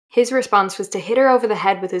His response was to hit her over the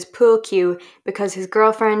head with his pool cue because his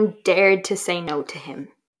girlfriend dared to say no to him.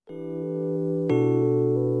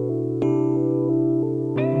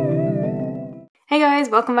 Hey guys,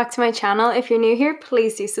 welcome back to my channel. If you're new here,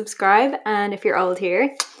 please do subscribe, and if you're old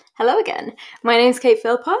here, hello again. My name's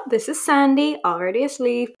Philpott, this is Sandy, already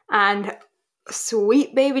asleep, and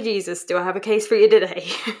sweet baby Jesus, do I have a case for you today.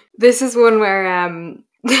 This is one where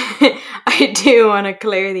I do want to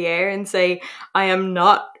clear the air and say I am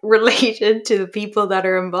not related to the people that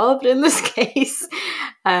are involved in this case.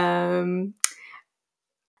 And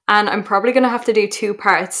I'm probably going to have to do two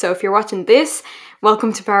parts, so if you're watching this,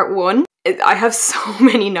 welcome to part one. I have so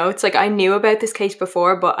many notes. Like, I knew about this case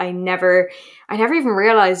before, but I never even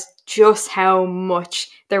realized just how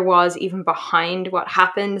much there was even behind what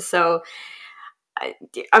happened. So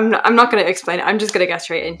I'm not going to explain it. I'm just going to get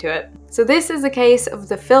straight into it. So this is the case of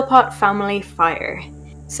the Philpott family fire.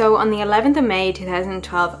 So on the 11th of May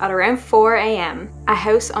 2012 at around 4 AM, a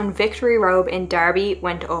house on Victory Road in Derby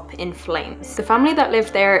went up in flames. The family that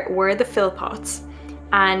lived there were the Philpotts,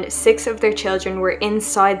 and 6 of their children were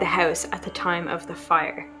inside the house at the time of the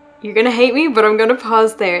fire. You're gonna hate me, but I'm gonna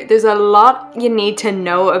pause there. There's a lot you need to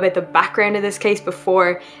know about the background of this case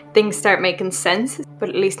before things start making sense. But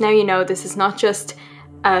at least now you know this is not just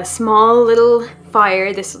a small little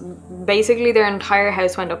fire. Basically their entire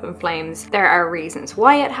house went up in flames. There are reasons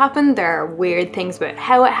why it happened, there are weird things about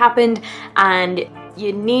how it happened, and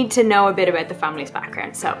you need to know a bit about the family's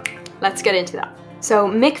background. So let's get into that. So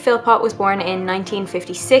Mick Philpott was born in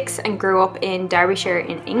 1956 and grew up in Derbyshire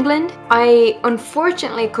in England. I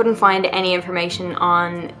unfortunately couldn't find any information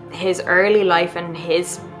on his early life and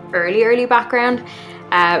his early background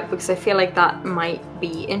because I feel like that might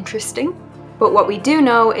be interesting. But what we do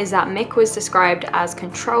know is that Mick was described as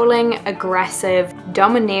controlling, aggressive,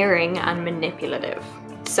 domineering, and manipulative.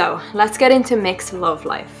 So let's get into Mick's love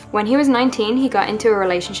life. When he was 19, he got into a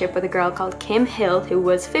relationship with a girl called Kim Hill, who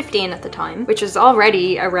was 15 at the time, which is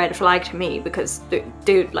already a red flag to me because,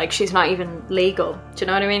 dude, like, she's not even legal. Do you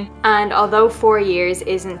know what I mean? And although 4 years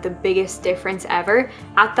isn't the biggest difference ever,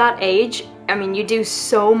 at that age, I mean, you do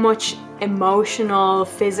so much emotional,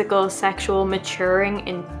 physical, sexual maturing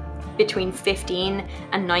in between 15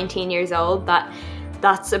 and 19 years old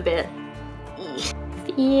that's a bit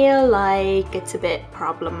feel like it's a bit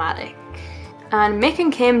problematic. And Mick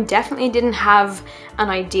and Kim definitely didn't have an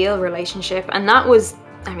ideal relationship, and that was,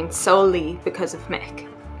 I mean, solely because of Mick.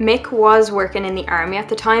 Mick was working in the army at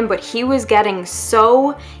the time, but he was getting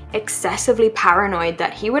so excessively paranoid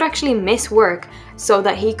that he would actually miss work so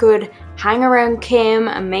that he could hang around Kim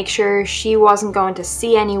and make sure she wasn't going to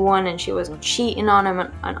see anyone and she wasn't cheating on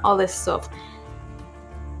him and all this stuff.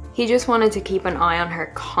 He just wanted to keep an eye on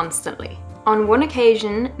her constantly. On one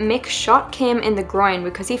occasion, Mick shot Kim in the groin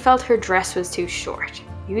because he felt her dress was too short.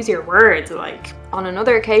 Use your words, like. On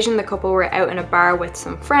another occasion, the couple were out in a bar with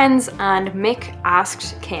some friends and Mick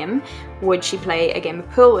asked Kim would she play a game of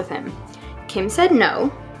pool with him. Kim said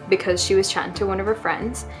no because she was chatting to one of her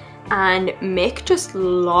friends, and Mick just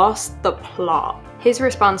lost the plot. His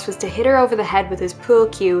response was to hit her over the head with his pool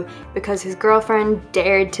cue because his girlfriend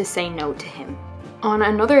dared to say no to him. On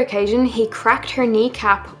another occasion, he cracked her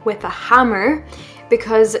kneecap with a hammer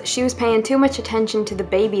because she was paying too much attention to the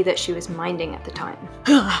baby that she was minding at the time.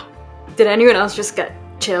 Did anyone else just get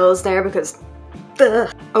chills there? Because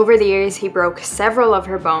over the years, he broke several of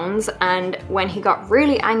her bones, and when he got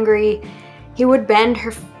really angry, he would bend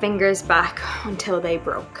her fingers back until they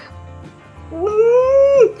broke.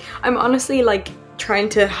 I'm honestly like trying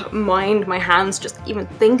to mind my hands just even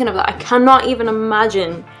thinking of that. I cannot even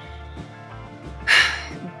imagine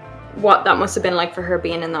what that must have been like for her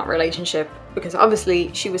being in that relationship, because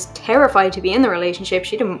obviously she was terrified to be in the relationship.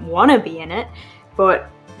 She didn't want to be in it, but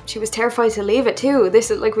she was terrified to leave it too. This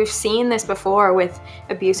is like, we've seen this before with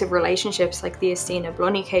abusive relationships, like the Estina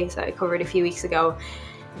Blunny case that I covered a few weeks ago.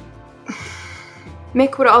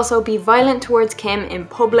 Mick would also be violent towards Kim in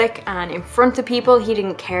public and in front of people. He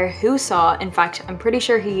didn't care who saw. In fact, I'm pretty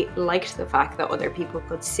sure he liked the fact that other people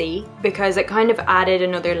could see because it kind of added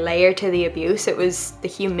another layer to the abuse. It was the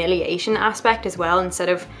humiliation aspect as well, instead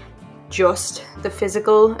of just the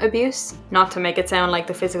physical abuse. Not to make it sound like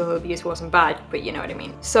the physical abuse wasn't bad, but you know what I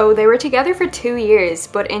mean. So they were together for 2 years,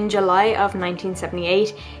 but in July of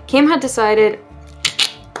 1978, Kim had decided,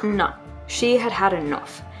 no, she had had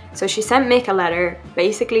enough. So she sent Mick a letter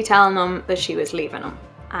basically telling him that she was leaving him.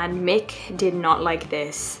 And Mick did not like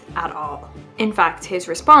this at all. In fact, his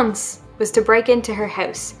response was to break into her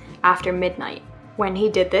house after midnight. When he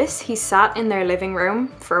did this, he sat in their living room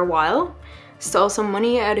for a while, stole some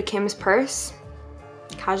money out of Kim's purse,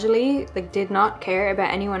 casually, like did not care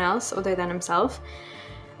about anyone else other than himself,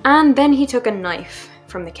 And then he took a knife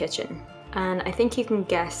from the kitchen, and I think you can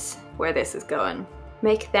guess where this is going.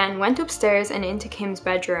 Mick then went upstairs and into Kim's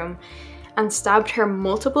bedroom and stabbed her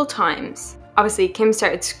multiple times. Obviously, Kim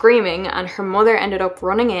started screaming and her mother ended up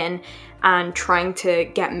running in and trying to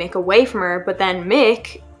get Mick away from her, but then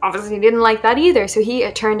Mick obviously didn't like that either, so he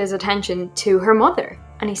turned his attention to her mother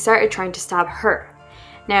and he started trying to stab her.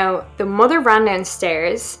 Now, the mother ran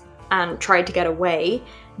downstairs and tried to get away,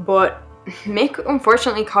 but Mick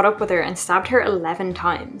unfortunately caught up with her and stabbed her 11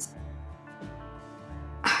 times.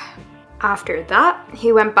 After that,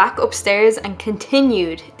 he went back upstairs and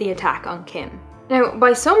continued the attack on Kim. Now,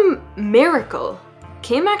 by some miracle,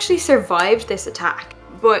 Kim actually survived this attack,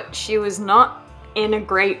 but she was not in a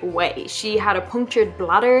great way. She had a punctured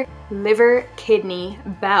bladder, liver, kidney,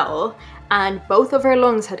 bowel, and both of her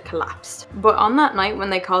lungs had collapsed. But on that night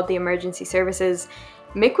when they called the emergency services,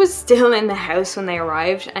 Mick was still in the house when they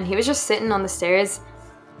arrived, and he was just sitting on the stairs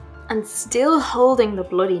and still holding the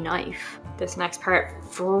bloody knife. This next part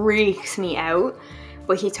freaks me out,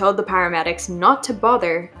 but he told the paramedics not to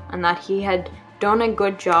bother and that he had done a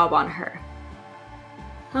good job on her.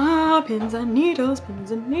 Ah, pins and needles, pins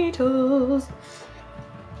and needles.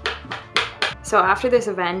 So after this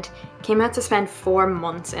event, Kim had to spend 4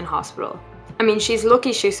 months in hospital. I mean, she's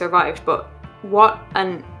lucky she survived, but what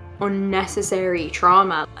an unnecessary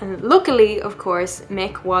trauma. And luckily, of course,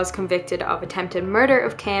 Mick was convicted of attempted murder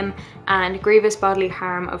of Kim and grievous bodily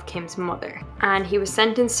harm of Kim's mother. And he was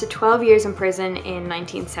sentenced to 12 years in prison in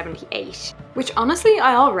 1978, which honestly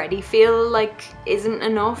I already feel like isn't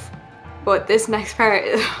enough, but this next part,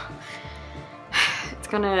 it's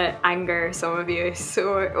gonna anger some of you,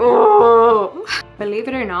 so Believe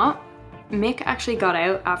it or not, Mick actually got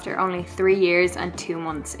out after only 3 years and 2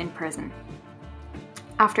 months in prison,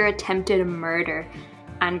 after attempted murder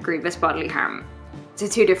and grievous bodily harm to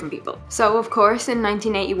 2 different people. So of course in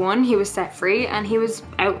 1981 he was set free and he was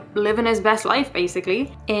out living his best life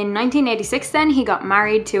basically. In 1986 then he got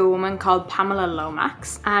married to a woman called Pamela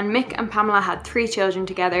Lomax, and Mick and Pamela had 3 children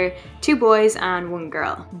together, 2 boys and 1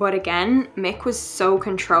 girl. But again, Mick was so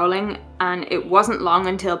controlling, and it wasn't long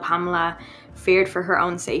until Pamela feared for her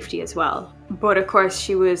own safety as well. But of course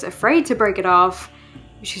she was afraid to break it off.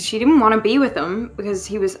 She didn't want to be with him because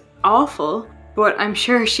he was awful, but I'm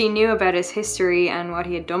sure she knew about his history and what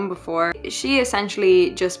he had done before. She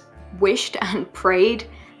essentially just wished and prayed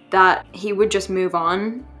that he would just move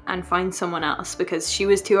on and find someone else because she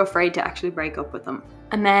was too afraid to actually break up with him.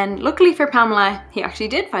 And then luckily for Pamela, he actually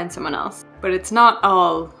did find someone else, but it's not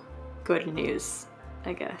all good news,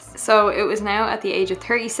 I guess. So it was now at the age of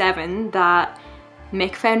 37 that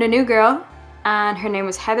Mick found a new girl, and her name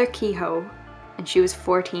was Heather Kehoe, and she was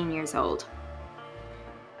 14 years old.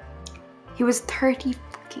 He was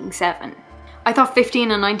 37. I thought 15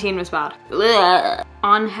 and 19 was bad. Ugh.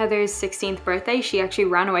 On Heather's 16th birthday, she actually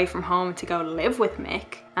ran away from home to go live with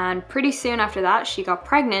Mick, and pretty soon after that she got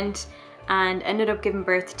pregnant and ended up giving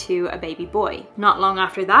birth to a baby boy. Not long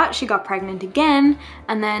after that she got pregnant again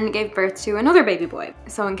and then gave birth to another baby boy.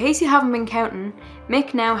 So in case you haven't been counting,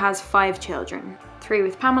 Mick now has 5 children. 3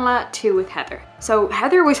 with Pamela, 2 with Heather. So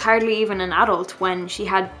Heather was hardly even an adult when she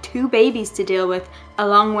had 2 babies to deal with,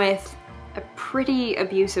 along with a pretty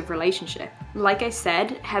abusive relationship. Like I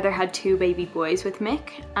said, Heather had 2 baby boys with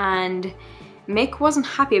Mick, and Mick wasn't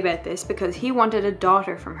happy about this because he wanted a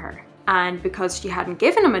daughter from her. And because she hadn't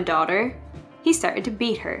given him a daughter, he started to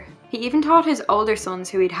beat her. He even taught his older sons,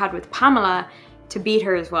 who he'd had with Pamela, to beat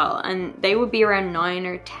her as well, and they would be around 9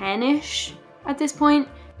 or 10-ish at this point.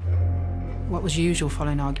 What was usual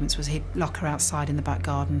following arguments was he'd lock her outside in the back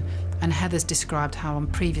garden, and Heather's described how on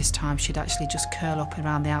previous times she'd actually just curl up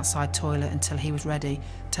around the outside toilet until he was ready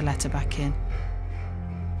to let her back in.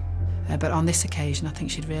 But on this occasion I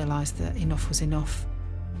think she'd realised that enough was enough.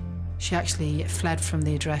 She actually fled from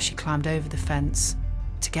the address, she climbed over the fence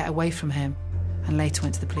to get away from him, and later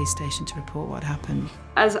went to the police station to report what happened.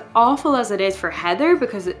 As awful as it is for Heather,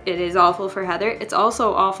 because it is awful for Heather, it's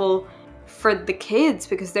also awful for the kids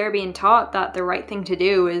because they're being taught that the right thing to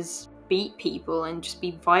do is beat people and just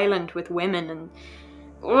be violent with women, and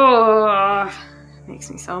makes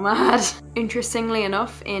me so mad. Interestingly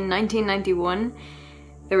enough, in 1991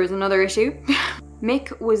 there was another issue.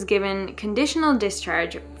 Mick was given conditional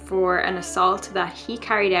discharge for an assault that he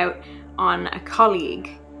carried out on a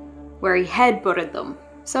colleague where he headbutted them.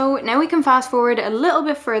 So now we can fast forward a little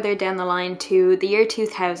bit further down the line to the year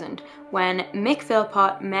 2000, when Mick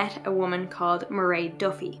Philpott met a woman called Mairead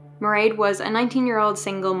Duffy. Mairead was a 19-year-old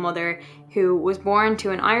single mother who was born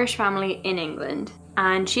to an Irish family in England,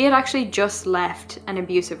 and she had actually just left an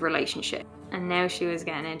abusive relationship, and now she was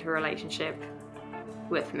getting into a relationship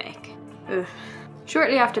with Mick. Ugh.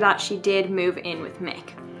 Shortly after that, she did move in with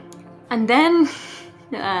Mick. And then,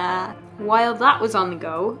 while that was on the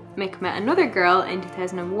go, Mick met another girl in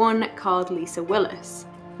 2001 called Lisa Willis.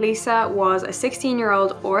 Lisa was a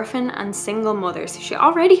 16-year-old orphan and single mother, so she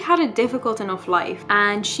already had a difficult enough life,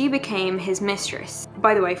 and she became his mistress.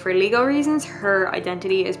 By the way, for legal reasons, her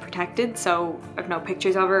identity is protected, so I've no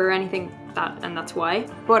pictures of her or anything, and that's why.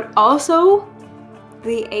 But also,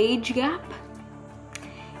 the age gap.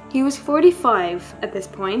 He was 45 at this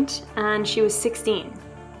point, and she was 16.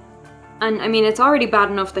 And I mean, it's already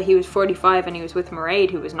bad enough that he was 45 and he was with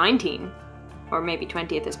Mairead, who was 19, or maybe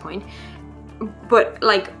 20 at this point. But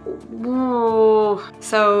like, whoa.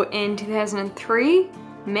 So in 2003,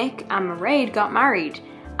 Mick and Mairead got married,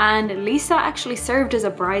 and Lisa actually served as a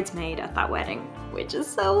bridesmaid at that wedding, which is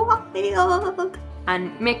so wild.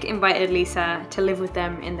 And Mick invited Lisa to live with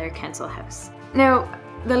them in their council house. Now,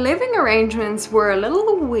 the living arrangements were a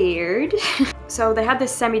little weird. So they had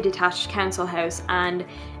this semi-detached council house, and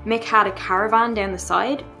Mick had a caravan down the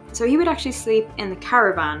side, so he would actually sleep in the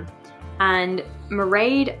caravan, and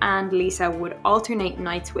Mairead and Lisa would alternate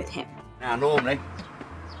nights with him. Now normally,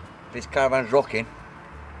 if this caravan's rocking,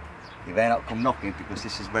 you better not come knocking, because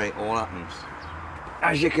this is where it all happens.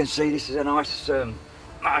 As you can see, this is a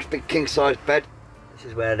nice big king-size bed. This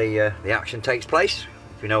is where the action takes place,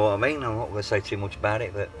 if you know what I mean. I'm not going to say too much about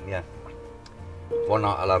it, but yeah. One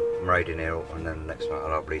night I'll have Mairead in here, and then the next night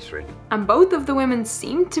I'll have Lisa in. And both of the women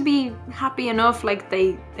seemed to be happy enough, like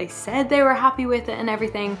they said they were happy with it and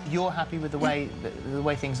everything. You're happy with the way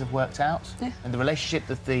things have worked out? Yeah. And the relationship,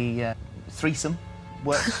 that the threesome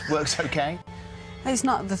works okay? It's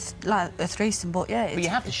not like a threesome, but yeah. But you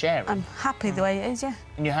have to share it. I'm happy the way it is, yeah.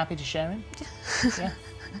 And you're happy to share it? Yeah. Yeah,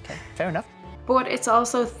 okay, fair enough. But it's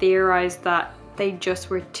also theorised that they just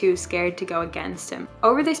were too scared to go against him.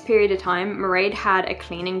 Over this period of time, Mairead had a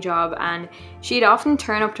cleaning job, and she'd often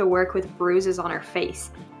turn up to work with bruises on her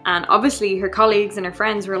face. And obviously her colleagues and her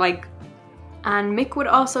friends were like, and Mick would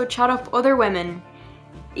also chat up other women,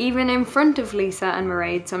 even in front of Lisa and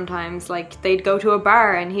Mairead sometimes. Like, they'd go to a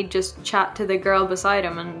bar and he'd just chat to the girl beside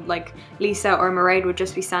him, and like Lisa or Mairead would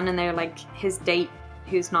just be standing there like his date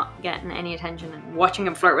who's not getting any attention and watching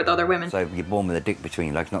him flirt with other women. So you're born with a dick between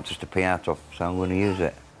your legs, not just to pee out of, so I'm going to use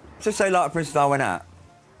it. So say, like, for instance, I went out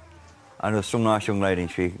and there was some nice young lady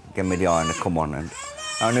and she gave me the eye and the come on, and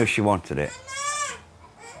I knew she wanted it.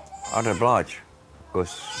 I'd oblige,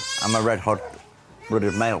 because I'm a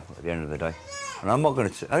red-hot-blooded male at the end of the day. And I'm not going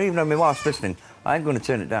to, even though my wife's listening, I ain't going to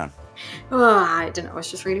turn it down. Oh, I don't know,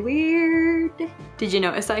 it's just really weird. Did you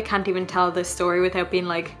notice that I can't even tell this story without being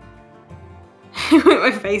like, with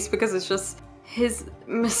my face, because it's just, his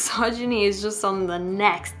misogyny is just on the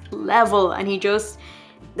next level, and he just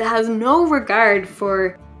has no regard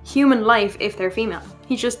for human life if they're female.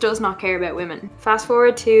 He just does not care about women. Fast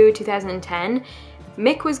forward to 2010,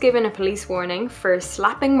 Mick was given a police warning for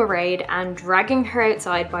slapping Mairead and dragging her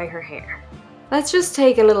outside by her hair. Let's just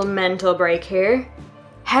take a little mental break here.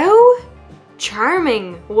 How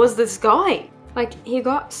charming was this guy? Like, he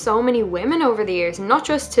got so many women over the years, not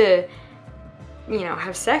just to, you know,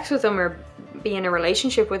 have sex with them or be in a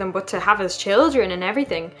relationship with him, but to have his children and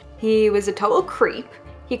everything. He was a total creep.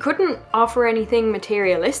 He couldn't offer anything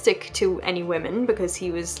materialistic to any women because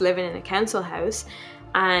he was living in a council house.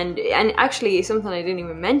 And actually, something I didn't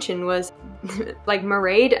even mention was like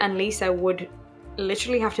Mairead and Lisa would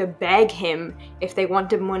literally have to beg him if they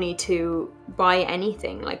wanted money to buy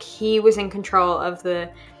anything. Like, he was in control of the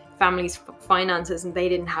family's finances and they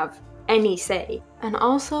didn't have any say. And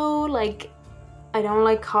also, like, I don't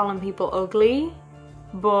like calling people ugly,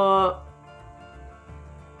 but...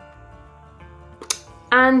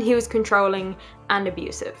 And he was controlling and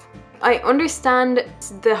abusive. I understand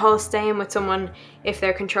the whole staying with someone if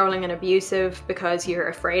they're controlling and abusive because you're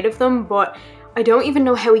afraid of them, but I don't even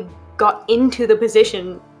know how he got into the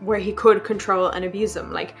position where he could control and abuse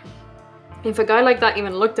them. Like, if a guy like that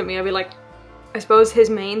even looked at me, I'd be like, I suppose his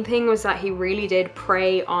main thing was that he really did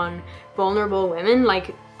prey on vulnerable women,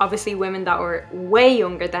 like obviously women that were way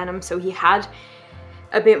younger than him, so he had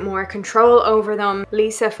a bit more control over them.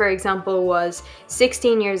 Lisa, for example, was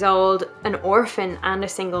 16 years old, an orphan and a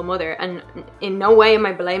single mother, and in no way am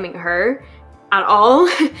I blaming her at all,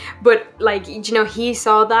 but like, you know, he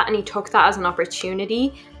saw that and he took that as an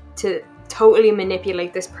opportunity to totally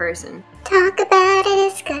manipulate this person. Talk about a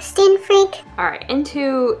disgusting freak. Alright,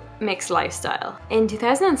 into Mick's lifestyle. In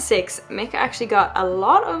 2006, Mick actually got a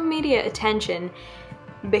lot of media attention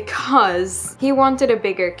because he wanted a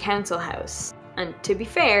bigger council house. And to be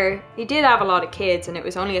fair, he did have a lot of kids and it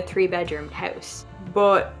was only a 3-bedroom house.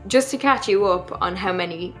 But just to catch you up on how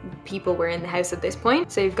many people were in the house at this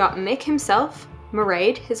point, so you've got Mick himself,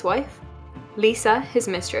 Mairead, his wife, Lisa, his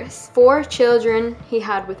mistress, 4 children he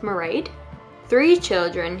had with Mairead, 3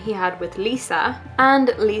 children he had with Lisa,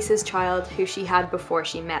 and Lisa's child who she had before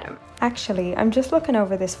she met him. Actually, I'm just looking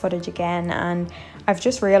over this footage again, and I've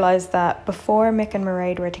just realised that before Mick and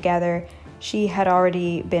Mairead were together, she had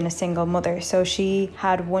already been a single mother. So she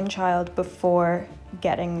had 1 child before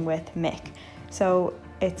getting with Mick. So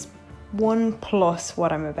it's 1 plus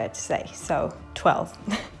what I'm about to say, so 12.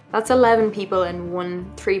 That's 11 people in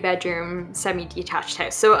 1 3-bedroom semi-detached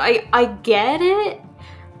house. So I get it,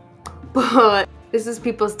 but this is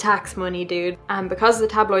people's tax money, dude. And because the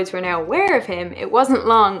tabloids were now aware of him, it wasn't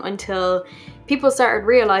long until people started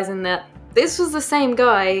realizing that this was the same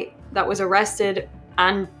guy that was arrested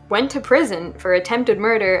and went to prison for attempted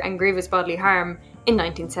murder and grievous bodily harm in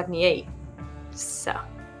 1978. So.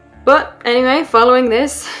 But anyway, following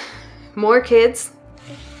this, more kids.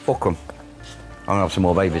 Fuck them. I'm gonna have some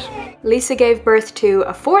more babies. Lisa gave birth to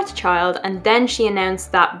a 4th child, and then she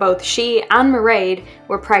announced that both she and Mairead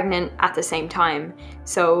were pregnant at the same time.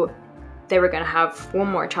 So they were gonna have 1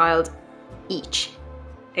 more child each.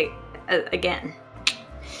 Again.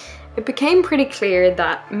 It became pretty clear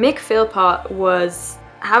that Mick Philpott was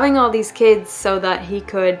having all these kids so that he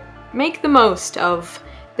could make the most of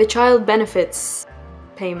the child benefits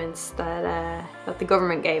payments that the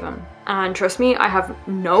government gave him. And trust me, I have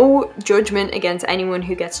no judgment against anyone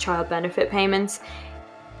who gets child benefit payments.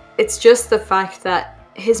 It's just the fact that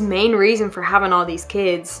his main reason for having all these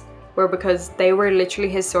kids were because they were literally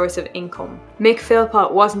his source of income. Mick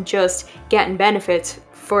Philpott wasn't just getting benefits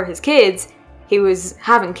for his kids, he was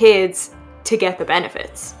having kids to get the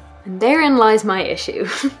benefits. And therein lies my issue.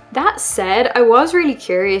 That said, I was really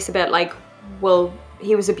curious about, like, well,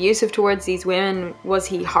 he was abusive towards these women, was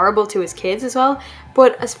he horrible to his kids as well?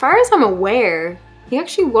 But as far as I'm aware, he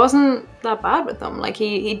actually wasn't that bad with them. Like,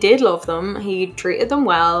 he did love them, he treated them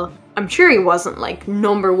well. I'm sure he wasn't like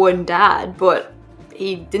 #1 dad, but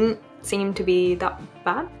he didn't seem to be that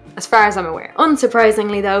bad, as far as I'm aware.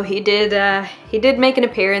 Unsurprisingly though, he did make an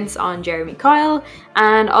appearance on Jeremy Kyle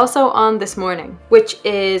and also on This Morning, which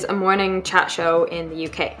is a morning chat show in the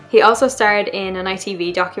UK. He also starred in an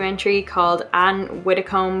ITV documentary called Anne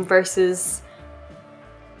Widdecombe versus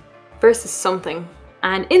something.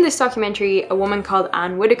 And in this documentary, a woman called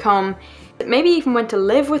Anne Widdecombe maybe even went to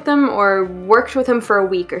live with him or worked with him for a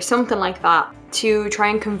week or something like that to try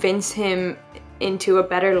and convince him into a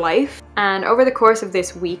better life. And over the course of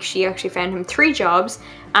this week, she actually found him 3 jobs,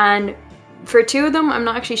 and for 2 of them, I'm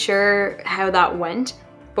not actually sure how that went,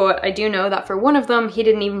 but I do know that for 1 of them, he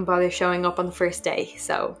didn't even bother showing up on the first day,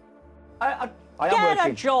 so. I am working. Get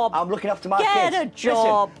a job. I'm looking after my kids. Get a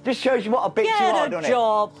job. Listen, this shows you what a bitch you are, doesn't it? Get a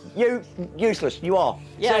job. You, useless, you are.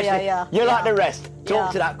 Yeah, Seriously, yeah. You're Yeah. like the rest. Talk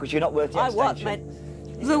Yeah. to that because you're not worth the I work, extension.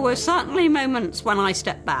 mate. There were certainly moments when I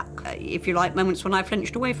stepped back, if you like, moments when I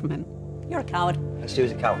flinched away from him. You're a coward. Let's do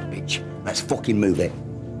as a coward, bitch. Let's fucking move it.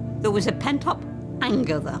 There was a pent-up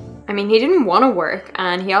anger there. I mean, he didn't want to work,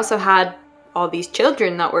 and he also had all these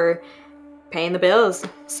children that were paying the bills,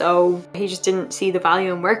 so he just didn't see the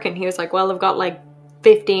value in working. He was like, well, I've got like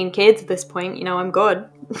 15 kids at this point, you know, I'm good.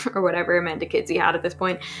 Or whatever amount of kids he had at this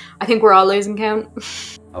point. I think we're all losing count.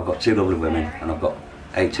 I've got 2 lovely women and I've got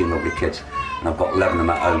 18 lovely kids and I've got 11 of them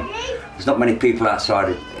at home. There's not many people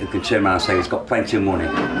outside who can turn around and say he's got plenty of money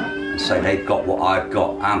and say they've got what I've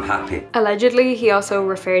got, I'm happy. Allegedly, he also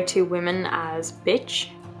referred to women as bitch.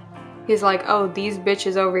 He's like, oh, these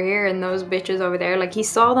bitches over here and those bitches over there. Like, he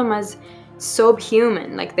saw them as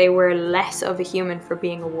subhuman, like they were less of a human for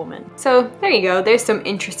being a woman. So there you go, there's some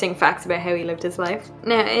interesting facts about how he lived his life.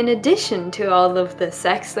 Now, in addition to all of the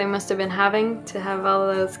sex they must have been having to have all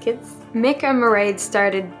of those kids, Mick and Mairead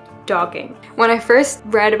started dogging. When I first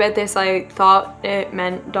read about this, I thought it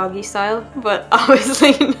meant doggy style, but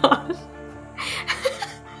obviously not.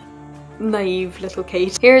 Naive little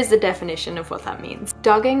Kate. Here is the definition of what that means.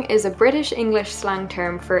 Dogging is a British English slang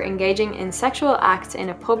term for engaging in sexual acts in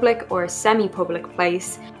a public or semi-public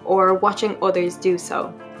place or watching others do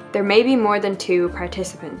so. There may be more than 2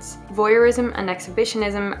 participants. Voyeurism and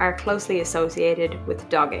exhibitionism are closely associated with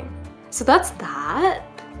dogging. So that's that.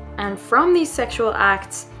 And from these sexual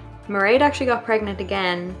acts, Mairead actually got pregnant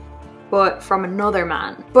again, but from another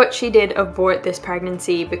man. But she did abort this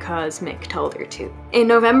pregnancy because Mick told her to. In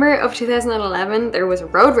November of 2011, there was a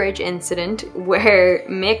road rage incident where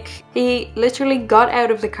Mick, he literally got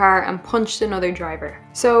out of the car and punched another driver.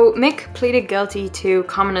 So Mick pleaded guilty to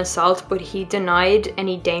common assault, but he denied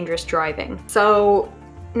any dangerous driving. So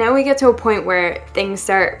now we get to a point where things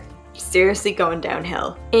start seriously going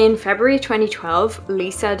downhill. In February 2012,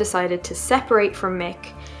 Lisa decided to separate from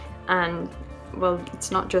Mick and well,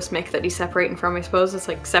 it's not just Mick that he's separating from, I suppose. It's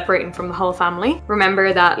like separating from the whole family.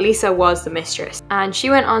 Remember that Lisa was the mistress, and she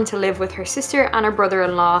went on to live with her sister and her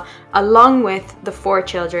brother-in-law, along with the 4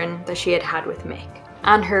 children that she had had with Mick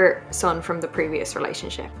and her son from the previous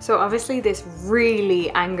relationship. So obviously this really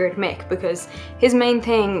angered Mick, because his main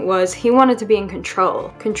thing was he wanted to be in control.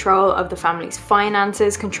 Control of the family's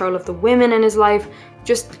finances, control of the women in his life,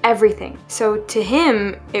 just everything. So to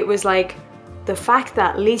him, it was like the fact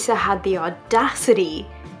that Lisa had the audacity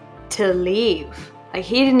to leave. Like,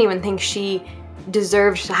 he didn't even think she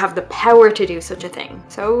deserved to have the power to do such a thing.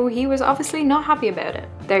 So he was obviously not happy about it.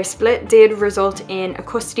 Their split did result in a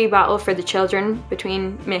custody battle for the children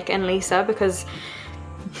between Mick and Lisa, because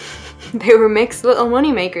they were Mick's little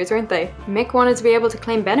money makers, weren't they? Mick wanted to be able to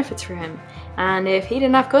claim benefits for him, and if he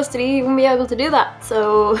didn't have custody, he wouldn't be able to do that,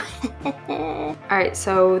 so... Alright,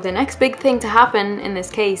 so the next big thing to happen in this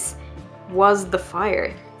case was the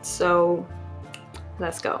fire. So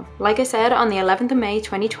let's go. Like I said, on the 11th of May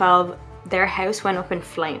 2012, their house went up in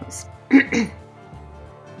flames.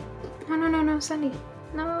 No, Sandy.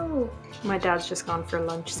 No. My dad's just gone for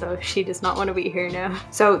lunch, so she does not want to be here now.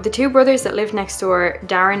 So the 2 brothers that lived next door,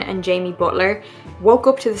 Darren and Jamie Butler, woke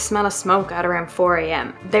up to the smell of smoke at around 4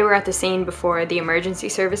 AM. They were at the scene before the emergency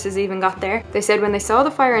services even got there. They said when they saw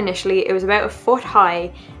the fire initially, it was about 1 foot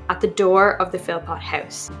high at the door of the Philpott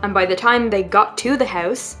house. And by the time they got to the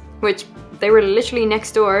house, which they were literally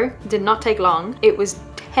next door, did not take long, it was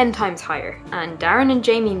 10 times higher. And Darren and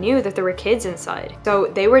Jamie knew that there were kids inside, so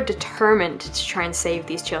they were determined to try and save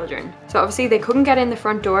these children. So obviously they couldn't get in the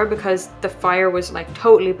front door because the fire was like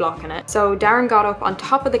totally blocking it. So Darren got up on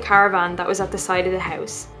top of the caravan that was at the side of the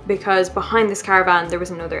house, because behind this caravan there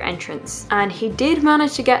was another entrance. And he did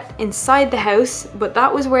manage to get inside the house, but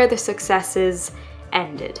that was where the successes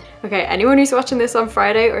ended. Okay, anyone who's watching this on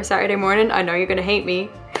Friday or Saturday morning, I know you're gonna hate me.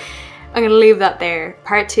 I'm gonna leave that there.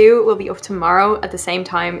 Part 2 will be up tomorrow at the same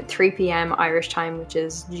time, 3 PM Irish time, which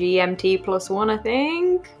is GMT +1, I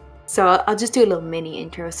think. So I'll just do a little mini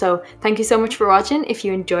intro. So thank you so much for watching. If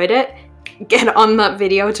you enjoyed it, get on that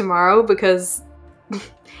video tomorrow, because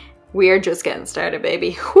we are just getting started,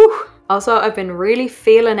 baby. Whew. Also, I've been really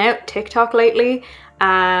feeling out TikTok lately.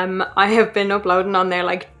 I have been uploading on there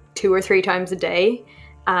like 2 or 3 times a day,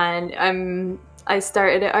 and I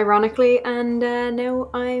started it ironically, and now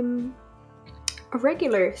I'm a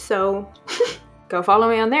regular, so go follow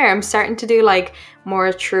me on there. I'm starting to do like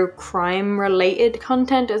more true crime related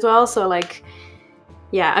content as well, so like,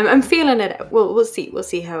 yeah, I'm feeling it. We'll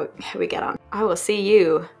see how we get on. I will see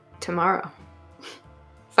you tomorrow.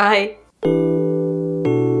 Bye.